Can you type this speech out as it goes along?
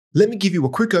Let me give you a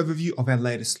quick overview of our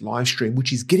latest live stream,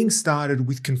 which is getting started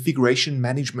with configuration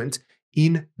management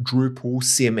in Drupal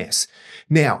CMS.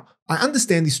 Now, I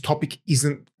understand this topic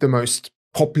isn't the most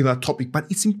popular topic, but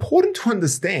it's important to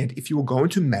understand if you are going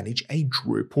to manage a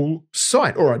Drupal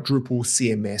site or a Drupal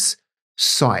CMS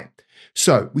site.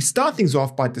 So we start things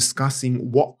off by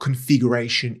discussing what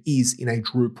configuration is in a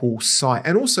Drupal site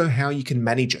and also how you can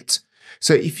manage it.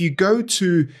 So if you go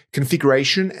to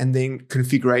configuration and then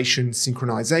configuration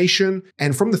synchronization,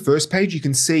 and from the first page, you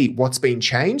can see what's been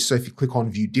changed. So if you click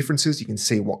on view differences, you can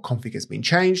see what config has been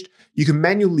changed. You can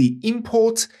manually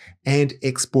import and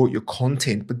export your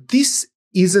content, but this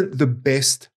isn't the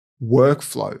best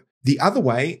workflow. The other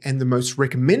way and the most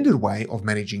recommended way of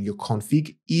managing your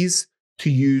config is to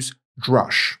use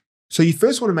Drush. So you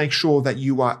first want to make sure that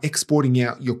you are exporting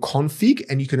out your config,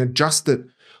 and you can adjust it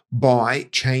by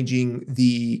changing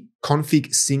the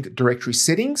config sync directory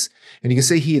settings. And you can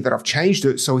see here that I've changed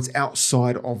it so it's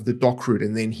outside of the doc root.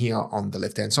 And then here on the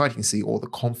left-hand side, you can see all the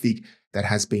config that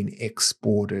has been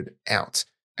exported out.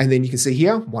 And then you can see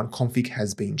here, one config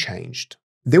has been changed.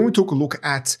 Then we took a look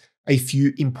at a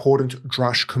few important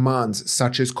Drush commands,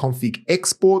 such as config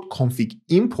export, config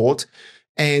import,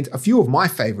 and a few of my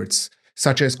favorites,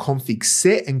 such as config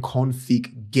set and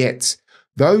config get.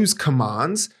 Those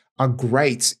commands are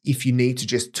great if you need to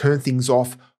just turn things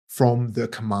off from the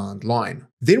command line.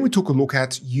 Then we took a look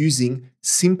at using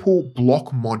simple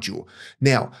block module.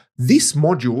 Now, this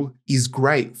module is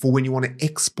great for when you want to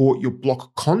export your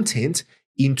block content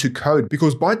into code,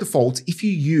 because by default, if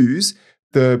you use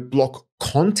the block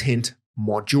content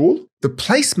module, the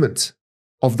placement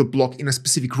of the block in a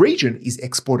specific region is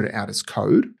exported out as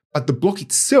code, but the block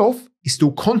itself is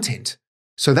still content.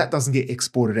 So that doesn't get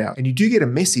exported out. And you do get a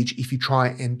message if you try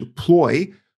and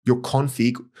deploy your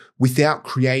config without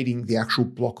creating the actual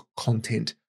block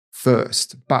content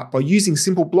first. But by using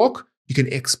simple block, you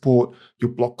can export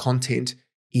your block content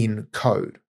in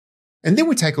code. And then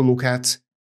we take a look at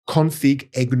config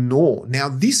ignore. Now,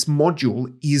 this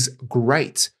module is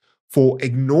great for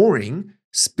ignoring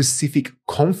specific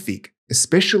config,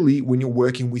 especially when you're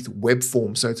working with web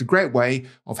forms. So it's a great way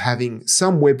of having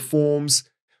some web forms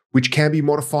which can be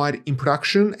modified in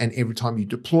production, and every time you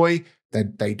deploy,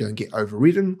 that they don't get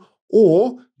overridden.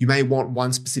 Or you may want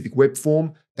one specific web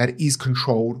form that is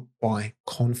controlled by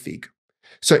config.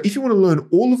 So if you want to learn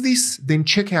all of this, then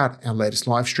check out our latest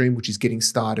live stream, which is getting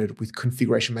started with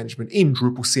configuration management in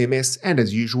Drupal CMS. And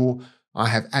as usual, I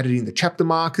have added in the chapter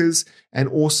markers and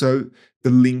also the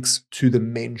links to the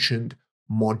mentioned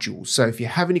modules. So if you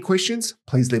have any questions,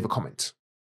 please leave a comment.